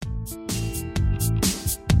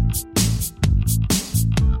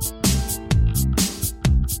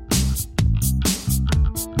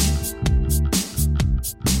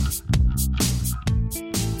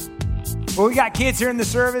Well, we got kids here in the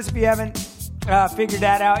service if you haven't figured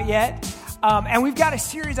that out yet. And we've got a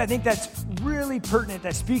series, I think, that's really pertinent,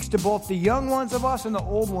 that speaks to both the young ones of us and the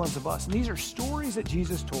old ones of us. And these are stories that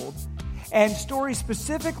Jesus told, and stories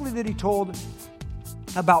specifically that he told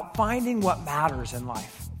about finding what matters in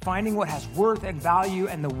life, finding what has worth and value,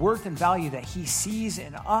 and the worth and value that he sees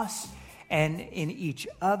in us and in each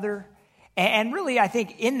other. And really, I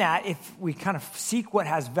think in that, if we kind of seek what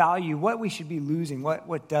has value, what we should be losing,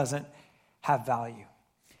 what doesn't have value.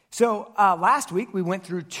 So last week, we went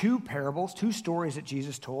through two parables, two stories that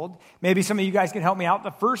Jesus told. Maybe some of you guys can help me out. The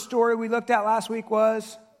first story we looked at last week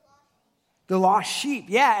was the lost sheep.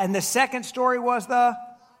 Yeah, and the second story was the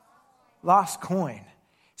lost coin.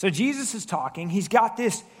 So Jesus is talking. He's got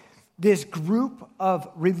this group of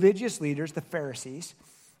religious leaders, the Pharisees,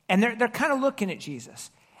 and they're kind of looking at Jesus.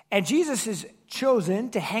 And Jesus is chosen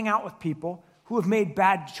to hang out with people who have made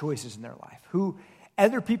bad choices in their life, who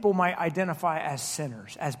other people might identify as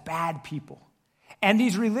sinners, as bad people. And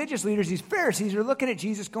these religious leaders, these Pharisees, are looking at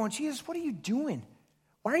Jesus going, Jesus, what are you doing?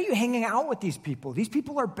 Why are you hanging out with these people? These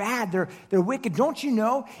people are bad. They're wicked. Don't you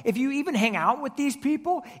know if you even hang out with these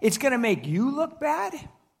people, it's going to make you look bad?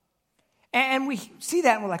 And we see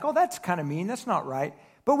that and we're like, oh, that's kind of mean. That's not right.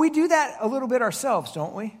 But we do that a little bit ourselves,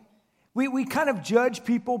 don't we? We kind of judge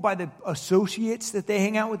people by the associates that they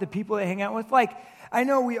hang out with, the people they hang out with. Like, I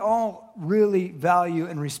know we all really value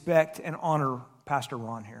and respect and honor Pastor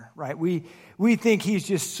Ron here, right? We think he's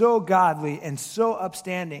just so godly and so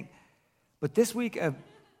upstanding. But this week, a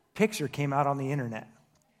picture came out on the internet.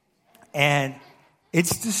 And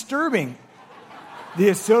it's disturbing, the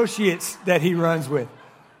associates that he runs with.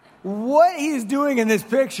 What he's doing in this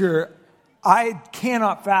picture, I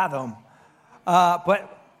cannot fathom.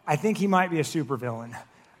 But I think he might be a supervillain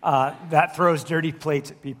that throws dirty plates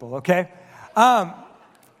at people, okay?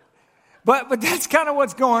 But that's kind of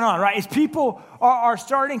what's going on, right? Is people are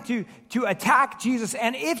starting to attack Jesus.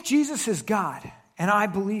 And if Jesus is God, and I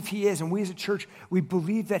believe he is, and we as a church, we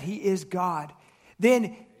believe that he is God,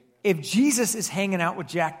 then if Jesus is hanging out with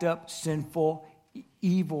jacked up, sinful,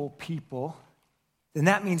 evil people, then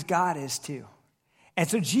that means God is too. And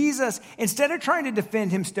so Jesus, instead of trying to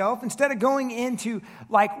defend himself, instead of going into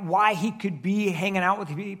like why he could be hanging out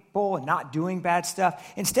with people and not doing bad stuff,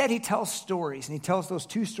 instead he tells stories. And he tells those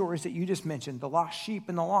two stories that you just mentioned, the lost sheep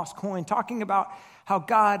and the lost coin, talking about how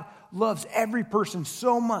God loves every person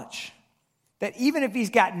so much that even if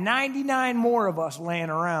he's got 99 more of us laying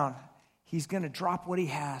around, he's going to drop what he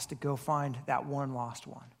has to go find that one lost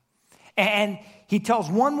one. And he tells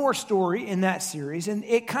one more story in that series, and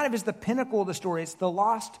it kind of is the pinnacle of the story. It's the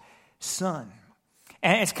lost son.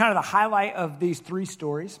 And it's kind of the highlight of these three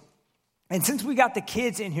stories. And since we got the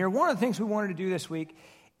kids in here, one of the things we wanted to do this week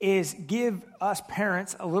is give us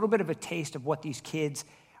parents a little bit of a taste of what these kids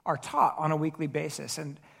are taught on a weekly basis.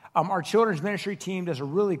 And our children's ministry team does a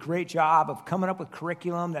really great job of coming up with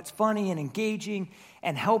curriculum that's funny and engaging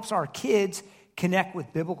and helps our kids connect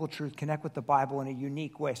with biblical truth, connect with the Bible in a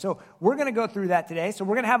unique way. So we're going to go through that today. So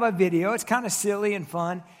we're going to have a video. It's kind of silly and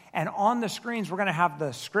fun. And on the screens, we're going to have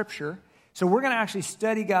the scripture. So we're going to actually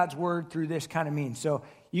study God's word through this kind of means. So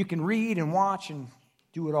you can read and watch and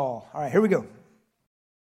do it all. All right, here we go.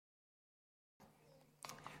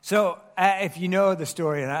 So if you know the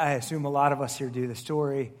story, and I assume a lot of us here do, the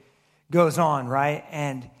story goes on, right?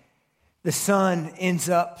 And the son ends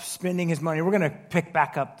up spending his money. We're going to pick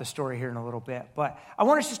back up the story here in a little bit. But I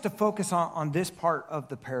want us just to focus on this part of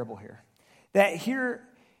the parable here. That here,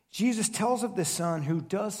 Jesus tells of this son who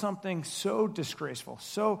does something so disgraceful,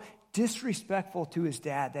 so disrespectful to his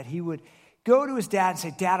dad, that he would go to his dad and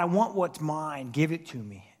say, Dad, I want what's mine. Give it to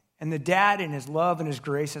me. And the dad, in his love and his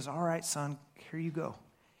grace, says, all right, son, here you go.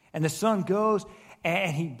 And the son goes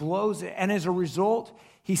and he blows it. And as a result,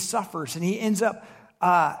 he suffers and he ends up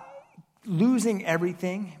losing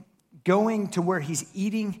everything, going to where he's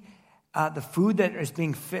eating the food that is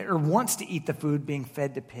being fed, or wants to eat the food being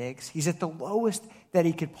fed to pigs. He's at the lowest that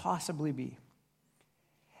he could possibly be.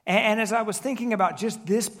 And as I was thinking about just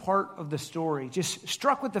this part of the story, just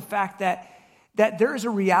struck with the fact that there is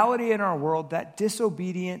a reality in our world that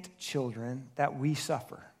disobedient children, that we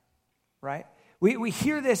suffer, right? We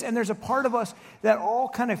hear this, and there's a part of us that all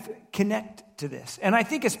kind of connect to this. And I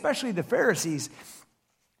think especially the Pharisees,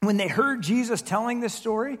 when they heard Jesus telling this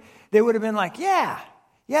story, they would have been like, yeah,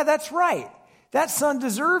 that's right. That son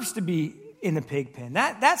deserves to be in the pig pen.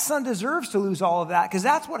 That son deserves to lose all of that, because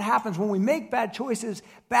that's what happens when we make bad choices.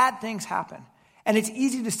 Bad things happen. And it's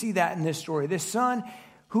easy to see that in this story. This son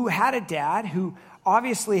who had a dad who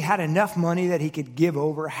obviously had enough money that he could give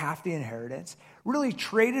over half the inheritance, really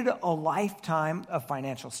traded a lifetime of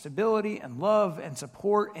financial stability and love and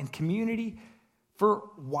support and community for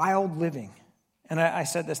wild living. And I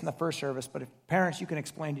said this in the first service, but if parents, you can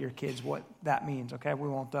explain to your kids what that means, okay? We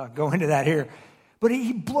won't go into that here. But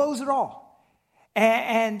he blows it all.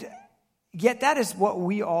 And yet that is what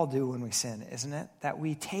we all do when we sin, isn't it? That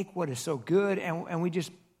we take what is so good and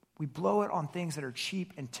we blow it on things that are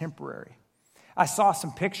cheap and temporary. I saw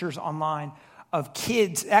some pictures online of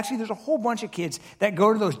kids. Actually, there's a whole bunch of kids that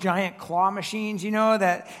go to those giant claw machines,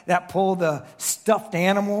 that pull the stuffed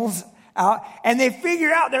animals out. And they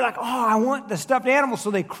figure out, they're like, oh, I want the stuffed animal.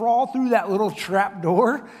 So they crawl through that little trap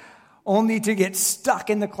door only to get stuck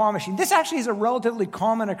in the claw machine. This actually is a relatively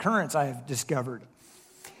common occurrence, I have discovered.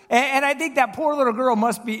 And I think that poor little girl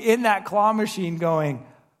must be in that claw machine going,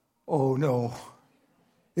 oh no,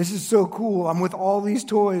 this is so cool. I'm with all these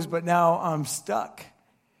toys, but now I'm stuck.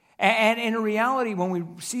 And in reality, when we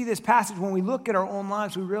see this passage, when we look at our own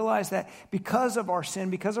lives, we realize that because of our sin,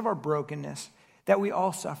 because of our brokenness, that we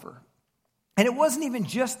all suffer. And it wasn't even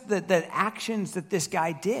just the actions that this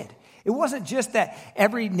guy did. It wasn't just that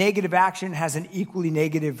every negative action has an equally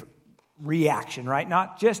negative reaction, right?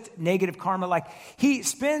 Not just negative karma. Like, he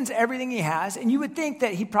spends everything he has, and you would think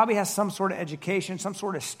that he probably has some sort of education, some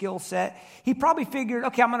sort of skill set. He probably figured,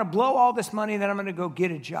 okay, I'm going to blow all this money, and then I'm going to go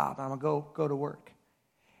get a job. I'm going to go to work.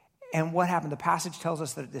 And what happened? The passage tells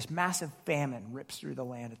us that this massive famine rips through the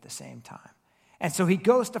land at the same time. And so he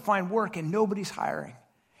goes to find work, and nobody's hiring.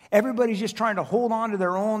 Everybody's just trying to hold on to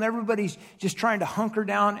their own. Everybody's just trying to hunker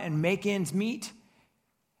down and make ends meet.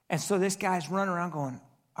 And so this guy's running around going,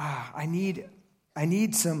 I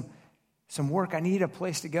need some work. I need a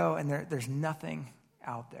place to go. And there's nothing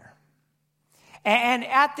out there. And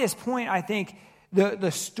at this point, I think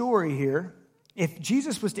the story here, if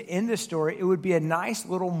Jesus was to end this story, it would be a nice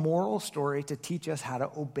little moral story to teach us how to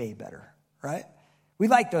obey better, right? We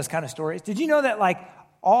like those kind of stories. Did you know that, like,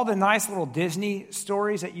 all the nice little Disney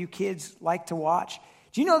stories that you kids like to watch,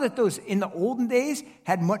 do you know that those in the olden days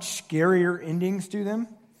had much scarier endings to them?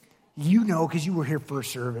 You know, because you were here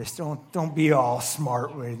first service. Don't be all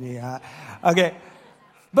smart with me. Huh? Okay.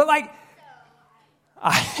 But like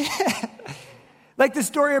the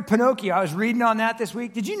story of Pinocchio, I was reading on that this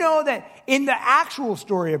week. Did you know that in the actual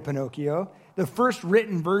story of Pinocchio, the first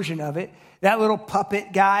written version of it, that little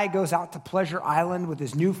puppet guy goes out to Pleasure Island with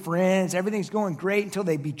his new friends. Everything's going great until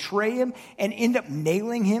they betray him and end up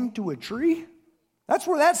nailing him to a tree. That's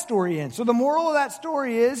where that story ends. So the moral of that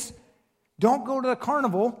story is, don't go to the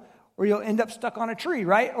carnival or you'll end up stuck on a tree,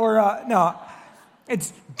 right? Or no,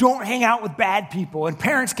 it's don't hang out with bad people. And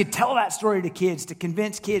parents could tell that story to kids to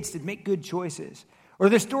convince kids to make good choices. Or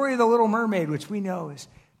the story of the Little Mermaid, which we know is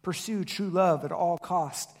pursue true love at all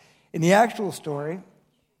costs. In the actual story,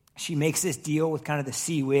 she makes this deal with kind of the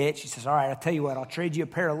sea witch. She says, all right, I'll tell you what, I'll trade you a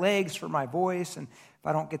pair of legs for my voice. And if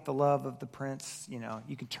I don't get the love of the prince,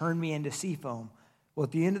 you can turn me into sea foam. Well,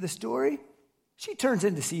 at the end of the story, she turns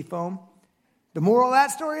into sea foam. The moral of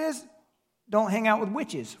that story is, don't hang out with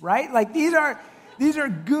witches, right? Like, these are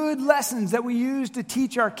good lessons that we use to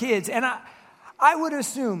teach our kids. And I would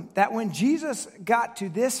assume that when Jesus got to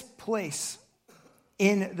this place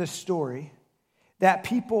in the story, that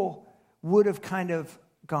people would have kind of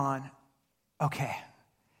gone, okay,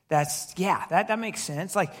 that makes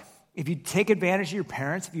sense. Like, if you take advantage of your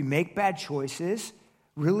parents, if you make bad choices,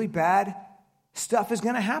 really bad stuff is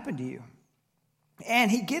going to happen to you.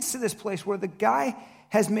 And he gets to this place where the guy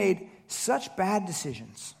has made such bad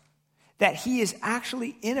decisions that he is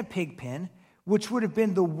actually in a pig pen, which would have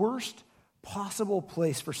been the worst possible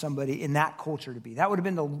place for somebody in that culture to be. That would have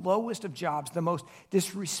been the lowest of jobs, the most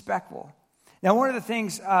disrespectful. Now, one of the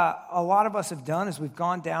things a lot of us have done is we've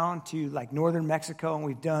gone down to like northern Mexico and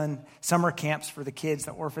we've done summer camps for the kids,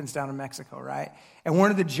 the orphans down in Mexico, right? And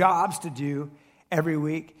one of the jobs to do every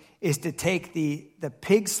week is to take the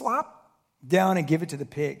pig slop down and give it to the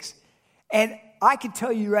pigs. And I can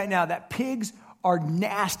tell you right now that pigs are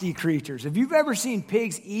nasty creatures. If you've ever seen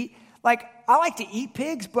pigs eat, like, I like to eat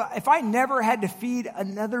pigs, but if I never had to feed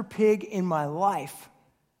another pig in my life,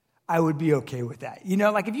 I would be okay with that.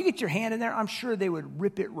 Like, if you get your hand in there, I'm sure they would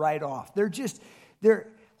rip it right off. They're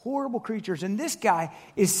horrible creatures. And this guy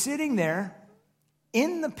is sitting there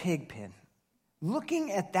in the pig pen,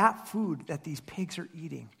 looking at that food that these pigs are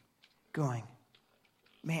eating, going,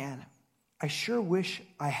 man, I sure wish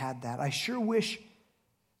I had that. I sure wish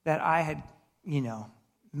that I had,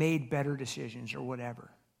 made better decisions or whatever.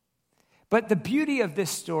 But the beauty of this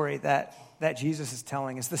story that Jesus is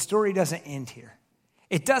telling is the story doesn't end here.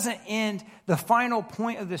 It doesn't end. The final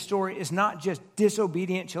point of the story is not just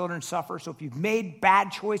disobedient children suffer. So if you've made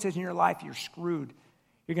bad choices in your life, you're screwed.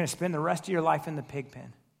 you're going to spend the rest of your life in the pig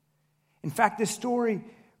pen. In fact, this story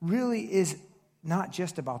really is not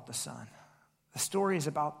just about the son. The story is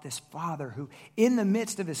about this father who, in the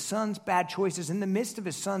midst of his son's bad choices, in the midst of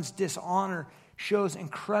his son's dishonor, shows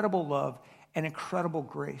incredible love and incredible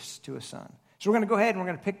grace to his son. So we're going to go ahead and we're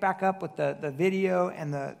going to pick back up with the video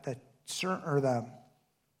and the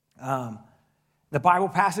Bible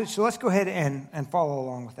passage. So let's go ahead and follow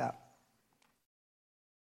along with that.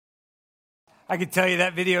 I can tell you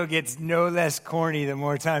that video gets no less corny the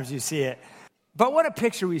more times you see it. But what a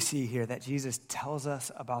picture we see here that Jesus tells us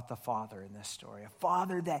about the Father in this story. A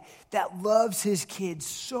Father that loves his kids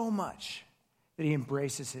so much that he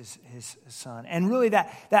embraces his son. And really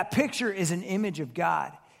that picture is an image of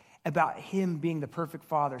God about him being the perfect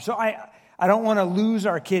Father. So I don't want to lose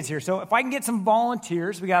our kids here. So if I can get some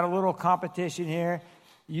volunteers, we got a little competition here.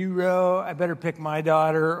 You row, I better pick my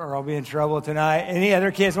daughter or I'll be in trouble tonight. Any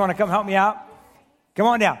other kids want to come help me out? Come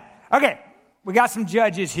on down. Okay, we got some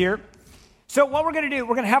judges here. So what we're going to do,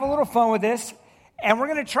 we're going to have a little fun with this, and we're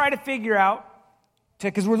going to try to figure out,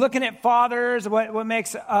 because we're looking at fathers, what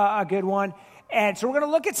makes a good one. And so we're going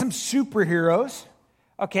to look at some superheroes,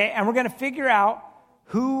 okay, and we're going to figure out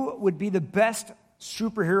who would be the best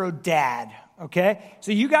superhero dad, okay?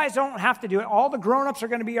 So you guys don't have to do it. All the grown-ups are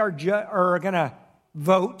going to be are going to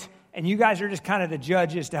vote, and you guys are just kind of the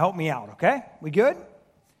judges to help me out, okay? We good?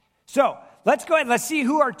 So let's go ahead. Let's see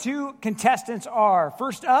who our two contestants are.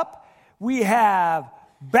 First up, we have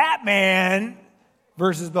Batman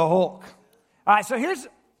versus the Hulk. All right, so here's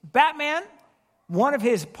Batman. One of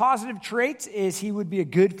his positive traits is he would be a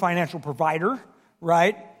good financial provider,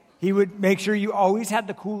 right? He would make sure you always had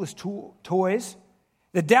the coolest toys.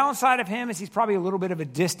 The downside of him is he's probably a little bit of a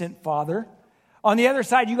distant father. On the other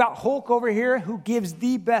side, you got Hulk over here who gives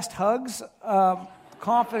the best hugs,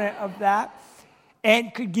 confident of that,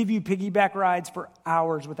 and could give you piggyback rides for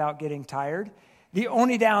hours without getting tired. The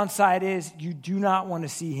only downside is you do not want to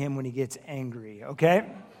see him when he gets angry, okay?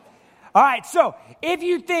 All right, so if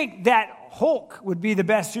you think that Hulk would be the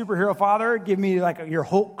best superhero father, give me like your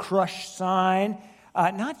Hulk crush sign.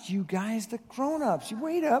 Not you guys, the grown-ups. You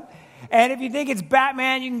wait up. And if you think it's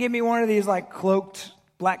Batman, you can give me one of these like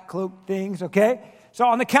black cloak things, okay? So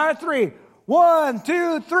on the count of 3, 1,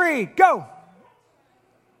 2, 3, go.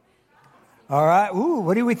 All right, ooh,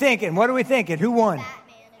 what are we thinking? Who won?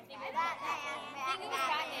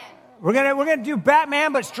 We're gonna do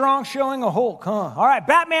Batman, but strong showing a Hulk, huh? All right,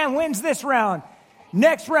 Batman wins this round.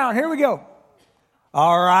 Next round, here we go.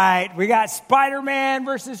 All right, we got Spider-Man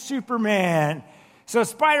versus Superman. So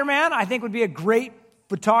Spider-Man, I think, would be a great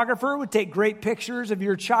photographer, would take great pictures of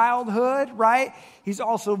your childhood, right? He's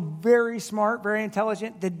also very smart, very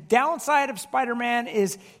intelligent. The downside of Spider-Man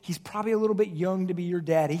is he's probably a little bit young to be your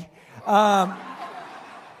daddy. And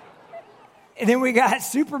then we got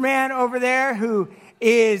Superman over there who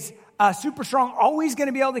is super strong, always going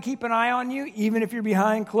to be able to keep an eye on you, even if you're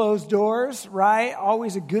behind closed doors, right?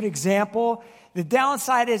 Always a good example. The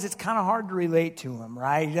downside is it's kind of hard to relate to him,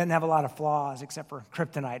 right? He doesn't have a lot of flaws except for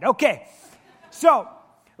kryptonite. Okay, so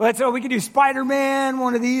we can do Spider-Man,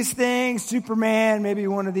 one of these things, Superman, maybe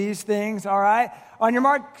one of these things, all right? On your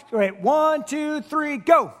mark, wait, 1, 2, 3,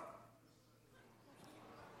 go.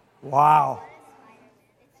 Wow.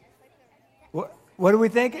 What are we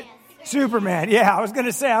thinking? Superman. Yeah, I was going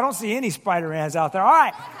to say, I don't see any Spider-Mans out there. All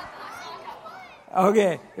right.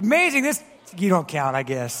 Okay. Amazing. You don't count, I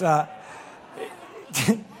guess. All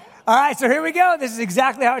right, so here we go. This is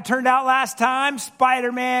exactly how it turned out last time.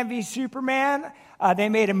 Spider-Man v. Superman. They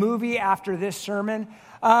made a movie after this sermon.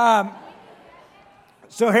 So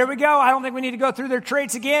here we go. I don't think we need to go through their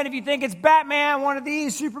traits again. If you think it's Batman, one of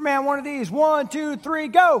these, Superman, one of these. 1, 2, 3,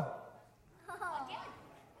 go.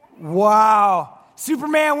 Wow.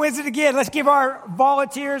 Superman wins it again. Let's give our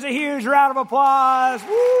volunteers a huge round of applause.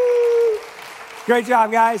 Woo! Great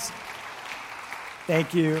job, guys.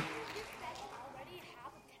 Thank you.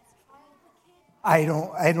 I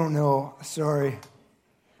don't know. Sorry.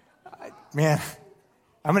 Man,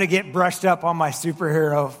 I'm going to get brushed up on my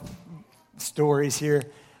superhero stories here.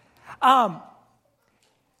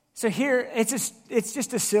 So here, it's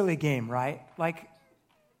just a silly game, right? Like,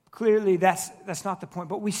 clearly that's not the point.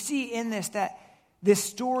 But we see in this that this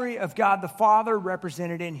story of God the Father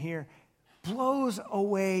represented in here blows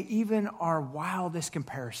away even our wildest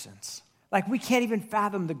comparisons. Like we can't even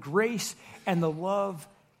fathom the grace and the love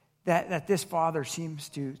that this Father seems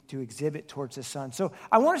to exhibit towards His Son. So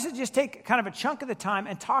I want us to just take kind of a chunk of the time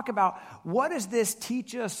and talk about what does this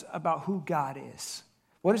teach us about who God is?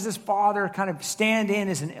 What does this Father kind of stand in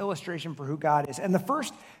as an illustration for who God is? And the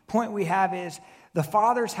first point we have is the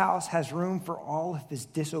Father's house has room for all of His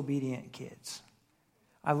disobedient kids.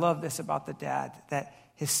 I love this about the dad, that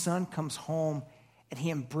his son comes home and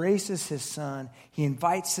he embraces his son. He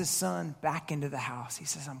invites his son back into the house. He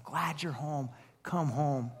says, I'm glad you're home. Come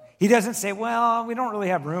home. He doesn't say, well, we don't really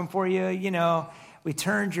have room for you. You know, we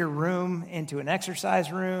turned your room into an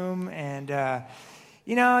exercise room and,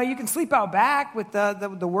 you know, you can sleep out back with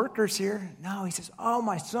the workers here. No, he says, oh,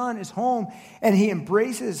 my son is home. And he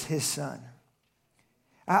embraces his son.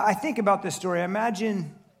 I think about this story.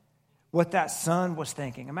 Imagine what that son was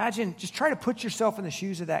thinking. Imagine, just try to put yourself in the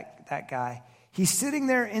shoes of that guy. He's sitting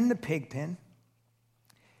there in the pig pen,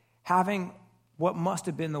 having what must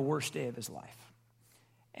have been the worst day of his life.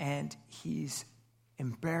 And he's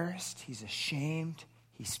embarrassed, he's ashamed,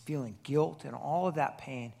 he's feeling guilt and all of that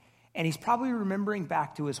pain. And he's probably remembering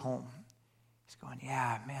back to his home. He's going,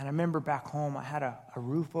 yeah, man, I remember back home I had a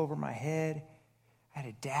roof over my head. I had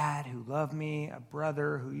a dad who loved me, a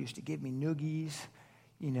brother who used to give me noogies.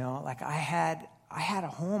 You know, like I had a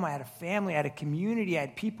home, I had a family, I had a community, I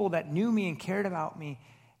had people that knew me and cared about me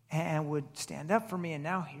and would stand up for me, and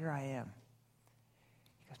now here I am.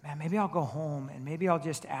 He goes, man, maybe I'll go home and maybe I'll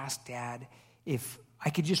just ask Dad if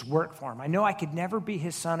I could just work for him. I know I could never be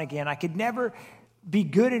his son again. I could never be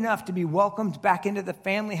good enough to be welcomed back into the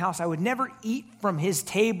family house. I would never eat from his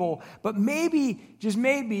table, but maybe, just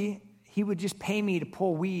maybe, he would just pay me to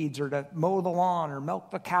pull weeds or to mow the lawn or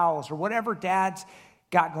milk the cows or whatever Dad's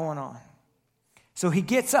got going on. So he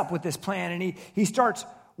gets up with this plan and he starts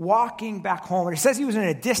walking back home. And it says he was in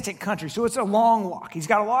a distant country, so it's a long walk. He's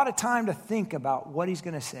got a lot of time to think about what he's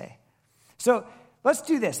going to say. So let's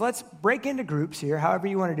do this. Let's break into groups here, however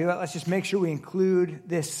you want to do it. Let's just make sure we include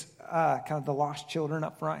this kind of the lost children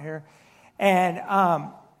up front here. And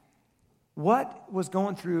what was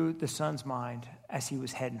going through the son's mind as he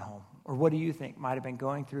was heading home? Or what do you think might have been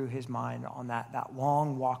going through his mind on that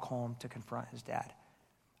long walk home to confront his dad?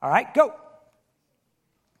 All right, go.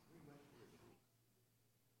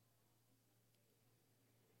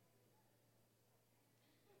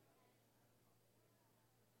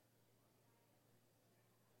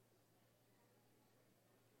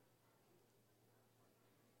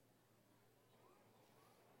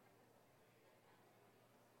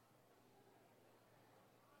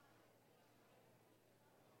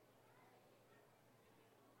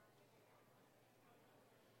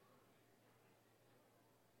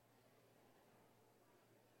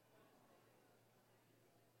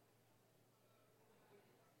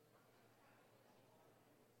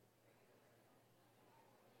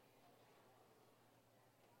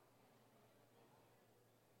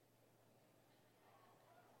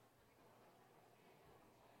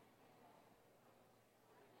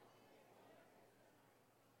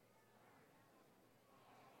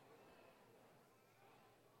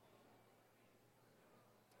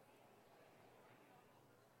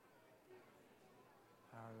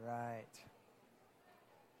 Right.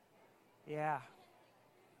 Yeah.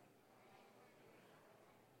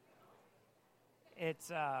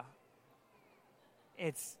 It's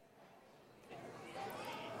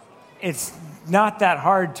not that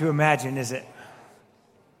hard to imagine, is it?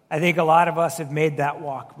 I think a lot of us have made that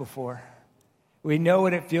walk before. We know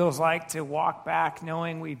what it feels like to walk back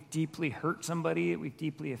knowing we've deeply hurt somebody, we've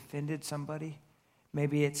deeply offended somebody.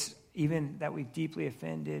 Maybe it's even that we've deeply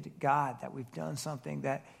offended God, that we've done something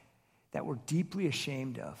that we're deeply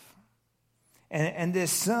ashamed of. And this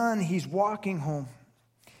son, he's walking home.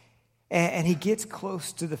 And he gets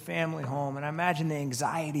close to the family home. And I imagine the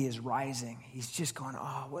anxiety is rising. He's just going,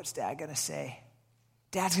 oh, what's Dad going to say?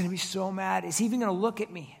 Dad's going to be so mad. Is he even going to look at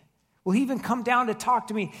me? Will he even come down to talk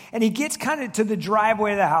to me? And he gets kind of to the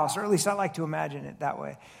driveway of the house, or at least I like to imagine it that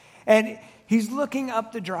way. And he's looking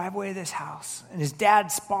up the driveway of this house. And his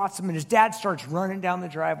dad spots him, and his dad starts running down the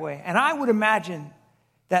driveway. And I would imagine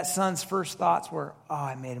that son's first thoughts were, oh,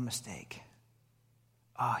 I made a mistake.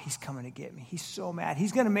 Oh, he's coming to get me. He's so mad.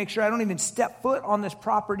 He's going to make sure I don't even step foot on this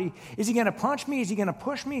property. Is he going to punch me? Is he going to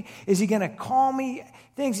push me? Is he going to call me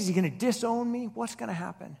things? Is he going to disown me? What's going to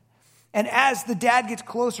happen? And as the dad gets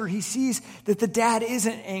closer, he sees that the dad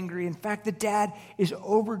isn't angry. In fact, the dad is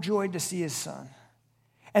overjoyed to see his son.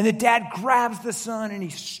 And the dad grabs the son and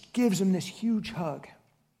he gives him this huge hug.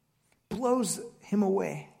 Blows him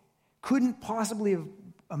away. Couldn't possibly have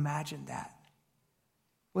imagined that.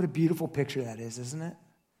 What a beautiful picture that is, isn't it?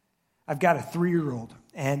 I've got a 3-year-old,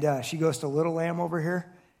 and she goes to Little Lamb over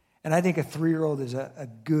here, and I think a 3-year-old is a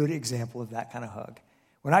good example of that kind of hug.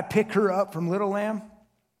 When I pick her up from Little Lamb,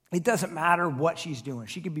 it doesn't matter what she's doing.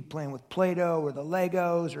 She could be playing with Play-Doh or the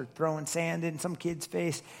Legos or throwing sand in some kid's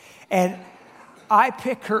face, and I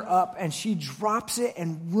pick her up, and she drops it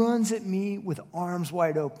and runs at me with arms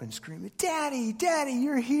wide open, screaming, Daddy, Daddy,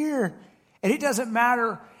 you're here. And it doesn't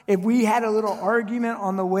matter if we had a little argument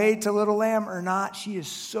on the way to Little Lamb or not. She is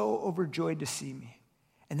so overjoyed to see me.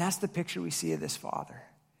 And that's the picture we see of this father.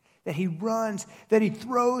 That he runs, that he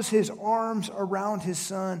throws his arms around his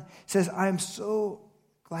son, says, I am so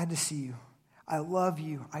glad to see you. I love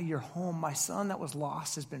you. You're home. My son that was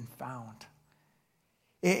lost has been found.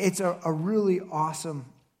 It's a really awesome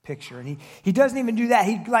picture. And he doesn't even do that.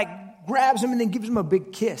 He grabs him and then gives him a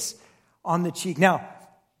big kiss on the cheek. Now,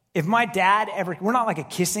 if my dad we're not like a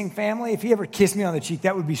kissing family. If he ever kissed me on the cheek,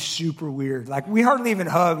 that would be super weird. Like, we hardly even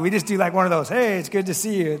hug. We just do like one of those, hey, it's good to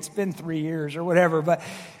see you. It's been 3 years or whatever. But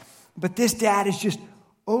this dad is just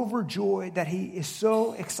overjoyed that he is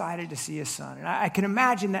so excited to see his son. And I can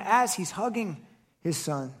imagine that as he's hugging his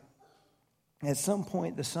son, at some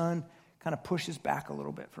point the son kind of pushes back a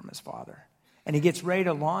little bit from his father. And he gets ready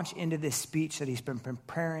to launch into this speech that he's been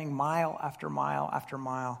preparing mile after mile after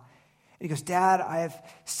mile. And he goes, Dad, I have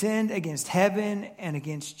sinned against heaven and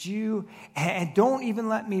against you. And don't even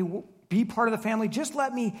let me be part of the family. Just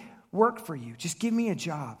let me work for you. Just give me a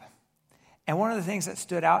job. And one of the things that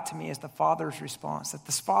stood out to me is the father's response, that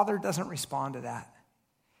this father doesn't respond to that.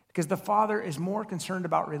 Because the father is more concerned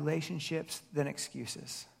about relationships than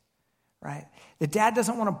excuses, right? The dad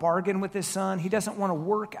doesn't want to bargain with his son. He doesn't want to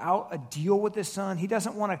work out a deal with his son. He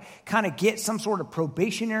doesn't want to kind of get some sort of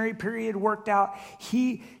probationary period worked out.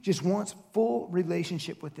 He just wants full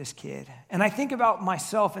relationship with this kid. And I think about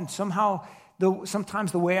myself and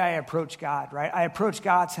sometimes the way I approach God, right? I approach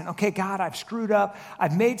God saying, okay, God, I've screwed up.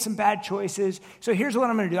 I've made some bad choices. So here's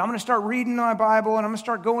what I'm going to do. I'm going to start reading my Bible, and I'm going to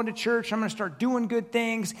start going to church. I'm going to start doing good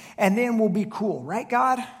things, and then we'll be cool, right,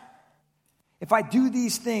 God? If I do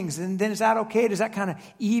these things, and then is that okay? Does that kind of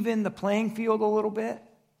even the playing field a little bit?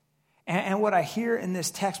 And what I hear in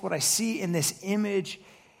this text, what I see in this image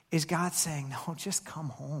is God saying, no, just come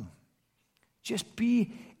home. Just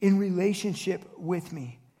be in relationship with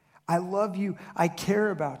me. I love you. I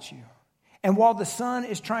care about you. And while the son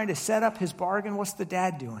is trying to set up his bargain, what's the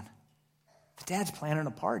dad doing? The dad's planning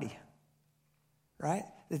a party, right?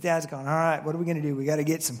 The dad's going, all right, what are we going to do? We got to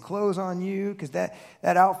get some clothes on you because that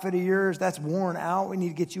outfit of yours, that's worn out. We need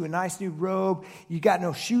to get you a nice new robe. You got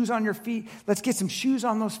no shoes on your feet. Let's get some shoes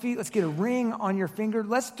on those feet. Let's get a ring on your finger.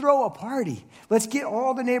 Let's throw a party. Let's get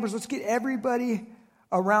all the neighbors. Let's get everybody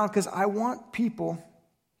around because I want people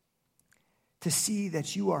to see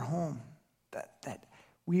that you are home, that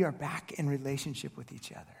we are back in relationship with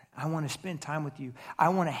each other. I want to spend time with you. I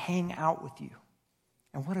want to hang out with you.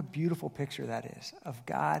 And what a beautiful picture that is of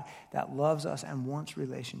God that loves us and wants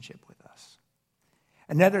relationship with us.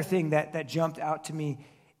 Another thing that jumped out to me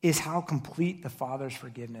is how complete the Father's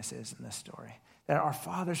forgiveness is in this story. That our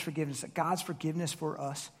Father's forgiveness, that God's forgiveness for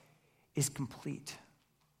us is complete.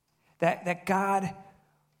 That God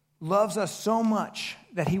loves us so much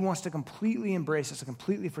that he wants to completely embrace us and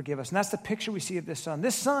completely forgive us. And that's the picture we see of this son.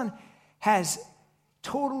 This son has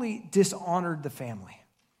totally dishonored the family.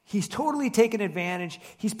 He's totally taken advantage.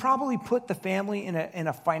 He's probably put the family in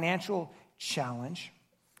a financial challenge.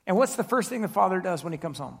 And what's the first thing the father does when he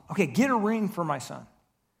comes home? Okay, get a ring for my son.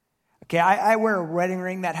 Okay, I wear a wedding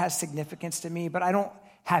ring that has significance to me, but I don't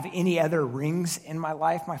have any other rings in my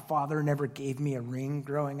life. My father never gave me a ring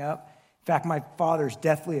growing up. In fact, my father's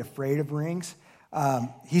deathly afraid of rings.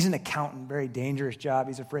 He's an accountant, very dangerous job.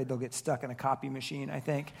 He's afraid they'll get stuck in a copy machine, I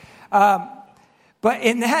think. But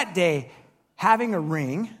in that day, having a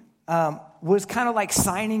ring was kind of like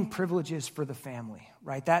signing privileges for the family,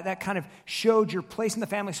 right? That kind of showed your place in the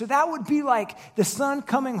family. So that would be like the son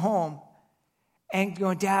coming home and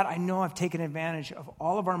going, Dad, I know I've taken advantage of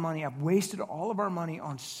all of our money. I've wasted all of our money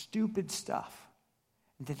on stupid stuff.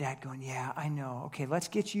 The dad going, yeah, I know. Okay, let's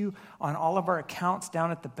get you on all of our accounts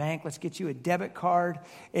down at the bank. Let's get you a debit card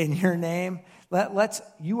in your name.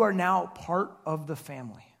 You are now part of the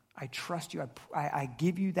family. I trust you. I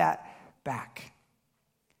give you that back.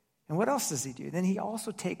 And what else does he do? Then he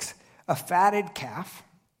also takes a fatted calf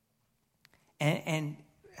and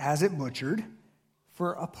has it butchered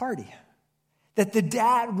for a party. That the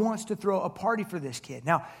dad wants to throw a party for this kid.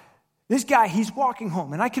 Now, this guy, he's walking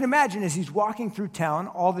home. And I can imagine as he's walking through town,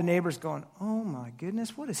 all the neighbors going, oh my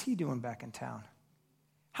goodness, what is he doing back in town?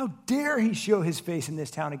 How dare he show his face in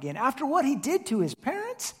this town again? After what he did to his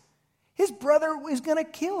parents, his brother is going to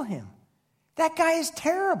kill him. That guy is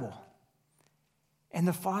terrible. And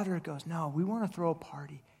the father goes, no, we want to throw a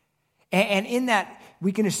party. And in that,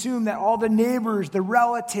 we can assume that all the neighbors, the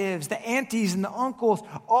relatives, the aunties and the uncles,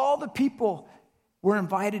 all the people were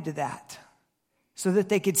invited to that. So that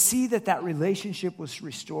they could see that relationship was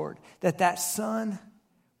restored, that son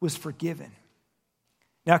was forgiven.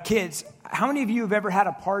 Now, kids, how many of you have ever had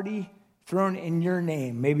a party thrown in your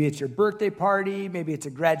name. Maybe it's your birthday party. Maybe it's a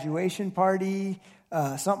graduation party,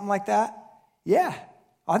 something like that. Yeah,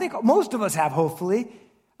 I think most of us have, hopefully.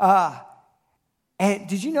 And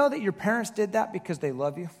did you know that your parents did that because they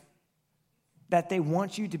love you? That they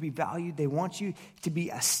want you to be valued. They want you to be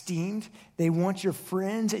esteemed. They want your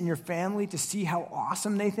friends and your family to see how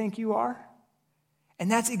awesome they think you are. And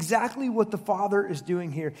that's exactly what the Father is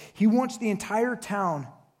doing here. He wants the entire town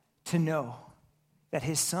to know that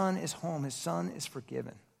his son is home, his son is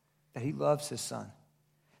forgiven, that he loves his son.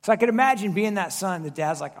 So I could imagine being that son. The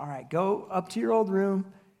dad's like, all right, go up to your old room,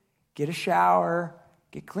 get a shower,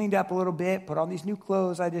 get cleaned up a little bit, put on these new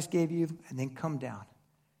clothes I just gave you, and then come down.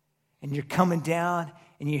 And you're coming down,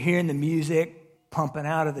 and you're hearing the music pumping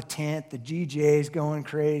out of the tent, the DJ's going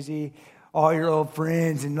crazy, all your old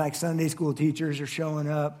friends and like Sunday school teachers are showing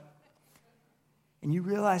up. And you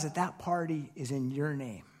realize that that party is in your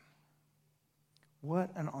name.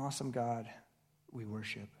 What an awesome God we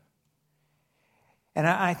worship. And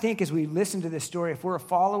I think as we listen to this story, if we're a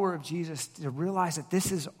follower of Jesus, to realize that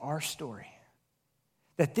this is our story.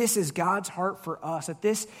 That this is God's heart for us, that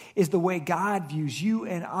this is the way God views you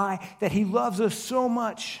and I, that he loves us so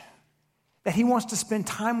much, that he wants to spend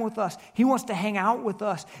time with us, he wants to hang out with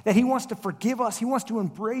us, that he wants to forgive us, he wants to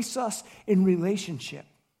embrace us in relationship.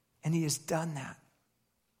 And he has done that.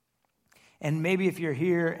 And maybe if you're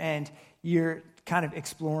here and you're kind of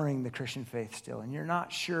exploring the Christian faith still, and you're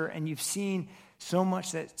not sure, and you've seen so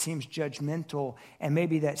much that seems judgmental, and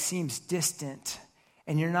maybe that seems distant,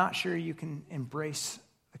 and you're not sure you can embrace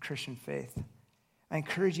the Christian faith, I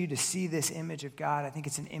encourage you to see this image of God. I think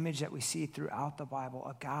it's an image that we see throughout the Bible,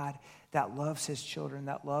 a God that loves his children,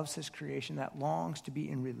 that loves his creation, that longs to be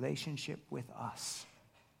in relationship with us.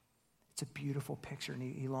 It's a beautiful picture, and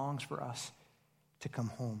he longs for us to come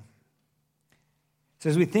home. So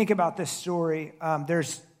as we think about this story,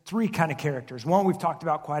 there's three kind of characters. One we've talked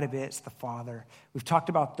about quite a bit. It's the father. We've talked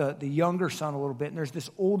about the younger son a little bit, and there's this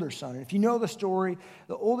older son. And if you know the story,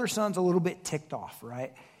 the older son's a little bit ticked off,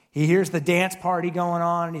 right? He hears the dance party going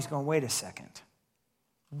on, and he's going, wait a second.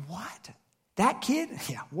 What? That kid?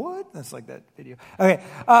 Yeah, what? That's like that video. Okay.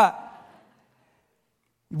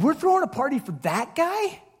 We're throwing a party for that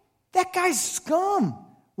guy? That guy's scum.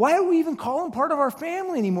 Why do we even call him part of our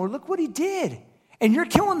family anymore? Look what he did. And you're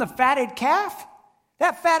killing the fatted calf?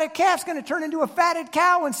 That fatted calf's going to turn into a fatted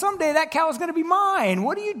cow, and someday that cow is going to be mine.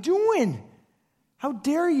 What are you doing? How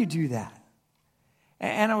dare you do that?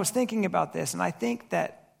 And I was thinking about this, and I think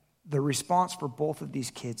that the response for both of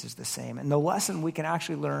these kids is the same. And the lesson we can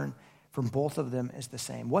actually learn from both of them is the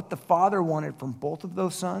same. What the father wanted from both of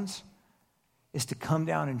those sons is to come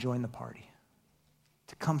down and join the party,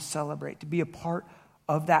 to come celebrate, to be a part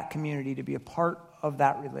of that community, to be a part of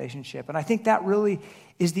that relationship. And I think that really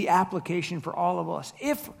is the application for all of us.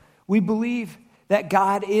 If we believe that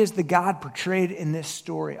God is the God portrayed in this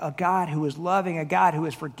story, a God who is loving, a God who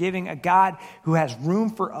is forgiving, a God who has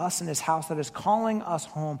room for us in his house, that is calling us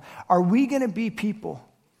home, are we going to be people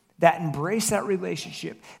that embrace that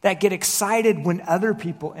relationship, that get excited when other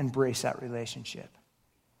people embrace that relationship?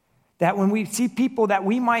 That when we see people that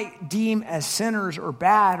we might deem as sinners or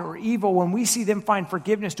bad or evil, when we see them find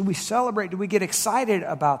forgiveness, do we celebrate? Do we get excited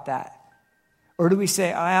about that? Or do we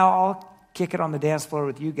say, I'll kick it on the dance floor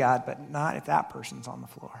with you, God, but not if that person's on the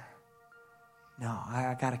floor? No,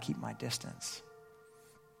 I got to keep my distance.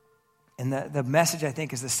 And the message, I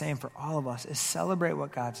think, is the same for all of us, is celebrate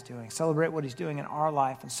what God's doing. Celebrate what he's doing in our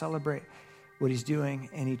life, and celebrate what he's doing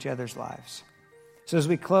in each other's lives. So as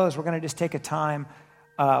we close, we're going to just take a time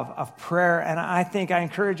of prayer. And I think I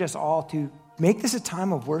encourage us all to make this a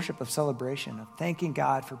time of worship, of celebration, of thanking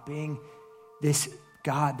God for being this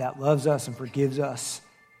God that loves us and forgives us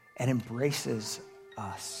and embraces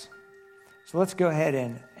us. So let's go ahead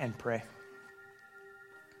and pray.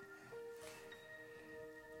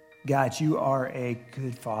 God, you are a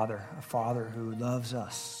good father, a father who loves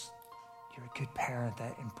us. You're a good parent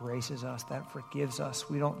that embraces us, that forgives us.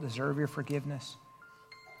 We don't deserve your forgiveness.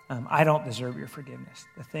 I don't deserve your forgiveness.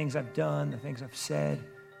 The things I've done, the things I've said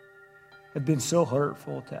have been so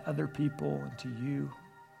hurtful to other people and to you.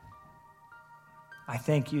 I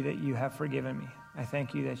thank you that you have forgiven me. I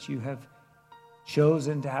thank you that you have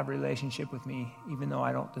chosen to have a relationship with me, even though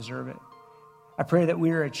I don't deserve it. I pray that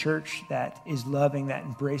we are a church that is loving, that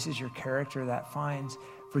embraces your character, that finds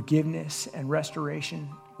forgiveness and restoration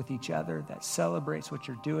with each other, that celebrates what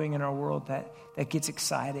you're doing in our world, that gets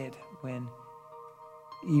excited when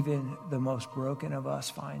even the most broken of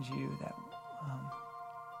us finds you.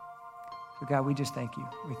 So God, we just thank you.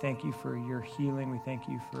 We thank you for your healing. We thank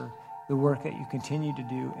you for the work that you continue to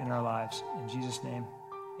do in our lives. In Jesus' name,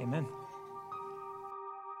 amen.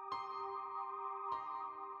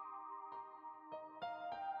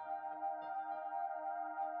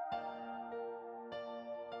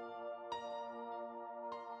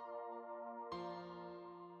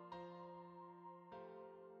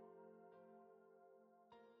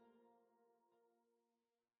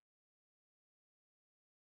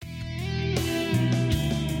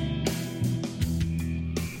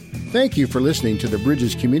 Thank you for listening to the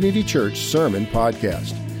Bridges Community Church Sermon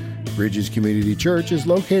Podcast. Bridges Community Church is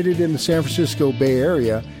located in the San Francisco Bay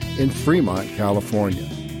Area in Fremont, California.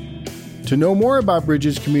 To know more about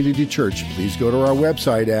Bridges Community Church, please go to our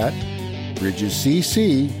website at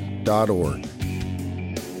bridgescc.org.